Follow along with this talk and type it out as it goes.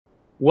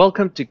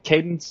Welcome to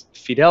Cadence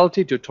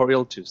Fidelity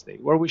Tutorial Tuesday,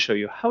 where we show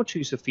you how to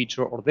use a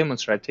feature or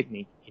demonstrate a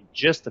technique in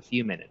just a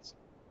few minutes.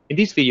 In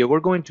this video,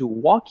 we're going to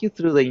walk you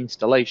through the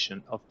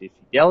installation of the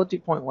Fidelity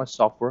Pointwise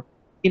software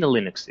in a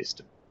Linux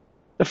system.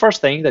 The first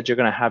thing that you're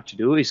going to have to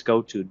do is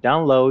go to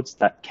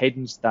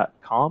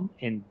downloads.cadence.com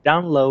and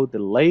download the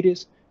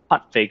latest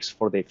hotfix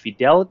for the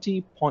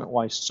Fidelity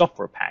Pointwise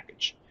software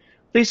package.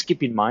 Please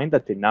keep in mind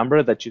that the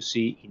number that you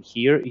see in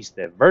here is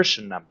the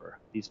version number.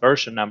 This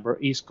version number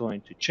is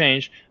going to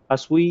change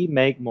as we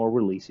make more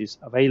releases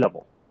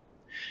available.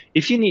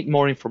 If you need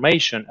more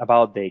information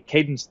about the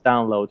Cadence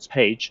downloads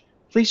page,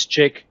 please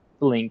check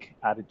the link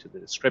added to the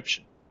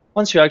description.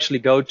 Once you actually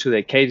go to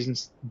the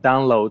Cadence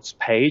downloads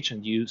page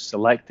and you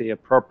select the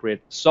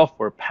appropriate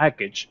software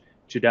package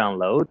to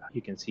download,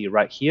 you can see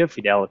right here,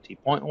 Fidelity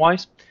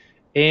Pointwise.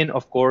 And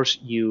of course,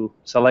 you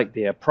select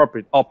the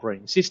appropriate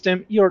operating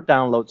system, your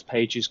downloads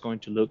page is going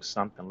to look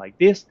something like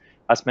this.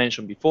 As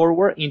mentioned before,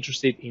 we're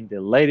interested in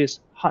the latest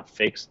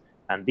hotfix,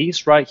 and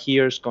this right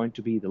here is going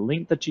to be the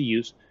link that you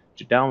use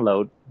to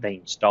download the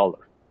installer.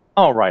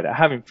 All right, I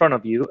have in front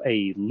of you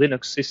a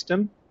Linux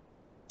system,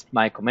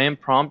 my command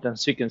prompt, and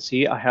as you can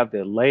see, I have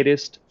the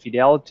latest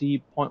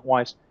Fidelity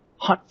Pointwise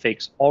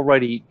hotfix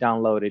already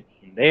downloaded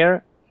in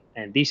there,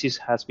 and this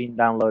has been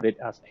downloaded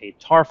as a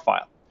tar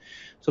file.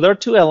 So there are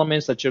two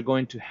elements that you're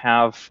going to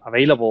have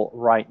available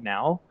right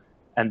now,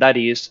 and that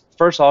is,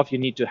 first off, you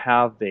need to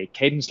have the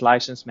Cadence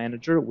License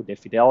Manager with the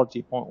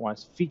Fidelity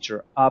Pointwise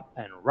feature up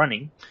and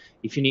running.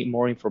 If you need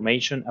more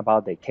information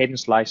about the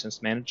Cadence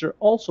License Manager,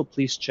 also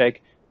please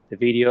check the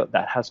video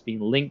that has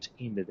been linked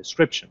in the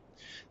description.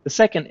 The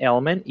second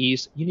element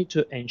is you need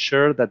to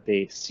ensure that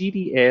the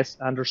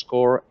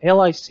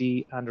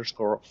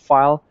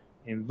CDS_LIC_file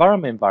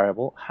environment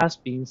variable has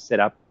been set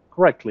up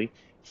correctly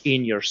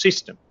in your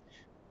system.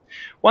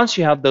 Once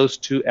you have those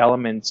two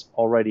elements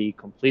already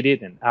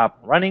completed and up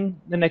and running,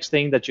 the next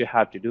thing that you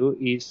have to do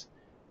is,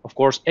 of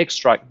course,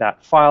 extract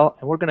that file,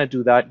 and we're going to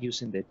do that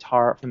using the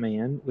tar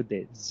command with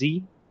the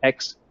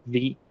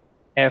zxvf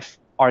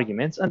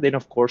arguments, and then,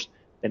 of course,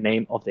 the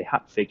name of the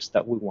hotfix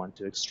that we want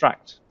to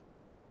extract.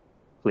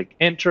 Click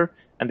Enter,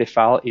 and the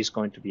file is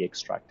going to be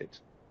extracted.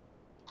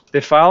 The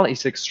file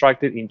is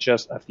extracted in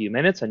just a few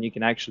minutes, and you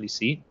can actually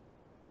see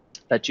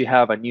that you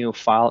have a new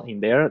file in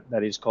there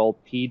that is called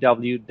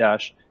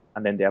pw-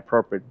 and then the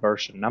appropriate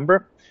version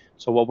number.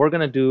 So what we're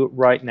going to do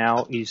right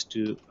now is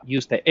to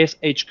use the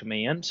sh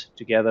command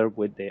together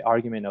with the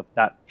argument of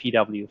that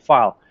pw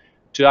file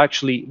to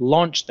actually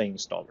launch the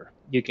installer.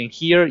 You can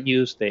here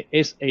use the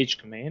sh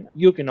command.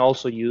 You can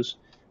also use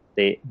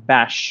the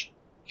bash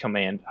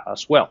command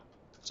as well.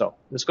 So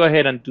let's go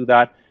ahead and do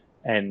that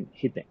and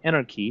hit the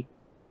enter key.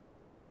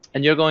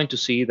 And you're going to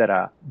see that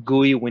a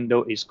GUI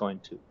window is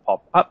going to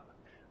pop up,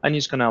 and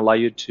it's going to allow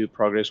you to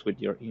progress with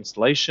your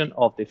installation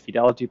of the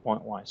Fidelity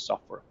Pointwise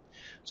software.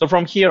 So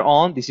from here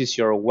on, this is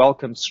your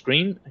welcome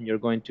screen, and you're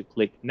going to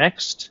click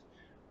Next.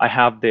 I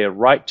have the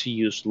right to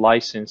use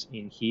license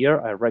in here.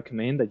 I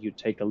recommend that you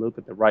take a look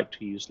at the right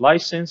to use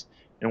license,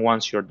 and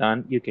once you're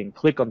done, you can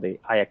click on the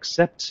I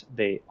accept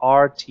the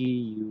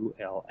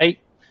RTUL8.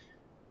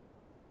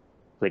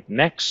 Click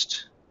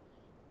Next.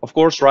 Of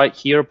course, right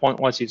here,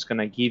 Pointwise is going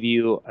to give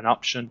you an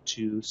option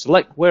to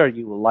select where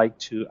you would like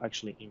to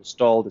actually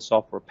install the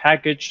software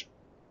package.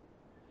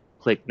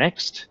 Click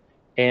Next,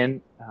 and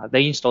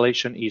the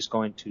installation is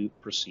going to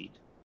proceed.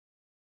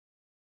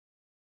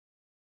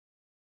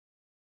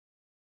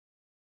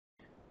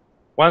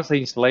 Once the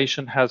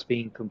installation has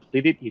been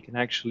completed, you can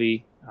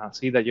actually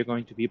see that you're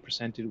going to be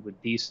presented with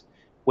this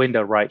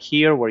window right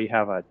here where you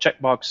have a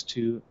checkbox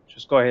to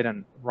just go ahead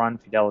and run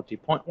Fidelity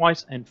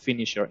Pointwise and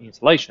finish your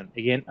installation.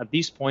 Again, at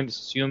this point, it's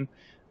assumed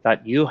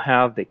that you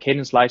have the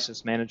Cadence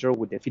License Manager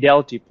with the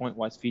Fidelity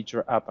Pointwise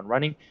feature up and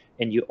running,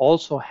 and you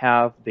also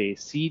have the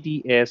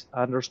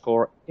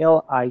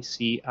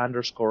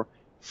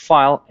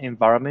CDS_LIC_file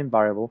environment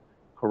variable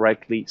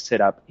correctly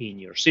set up in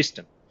your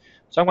system.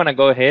 So I'm going to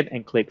go ahead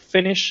and click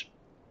Finish,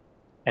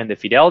 and the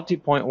Fidelity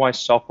Pointwise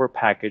software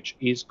package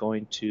is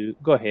going to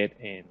go ahead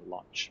and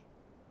launch.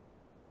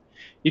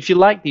 If you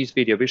like this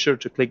video, be sure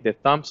to click the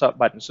thumbs up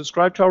button,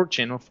 subscribe to our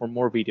channel for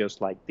more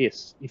videos like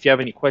this. If you have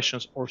any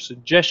questions or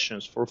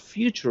suggestions for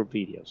future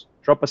videos,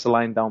 drop us a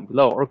line down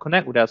below or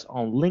connect with us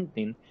on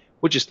LinkedIn,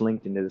 which is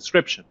linked in the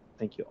description.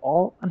 Thank you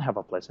all and have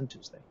a pleasant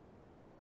Tuesday.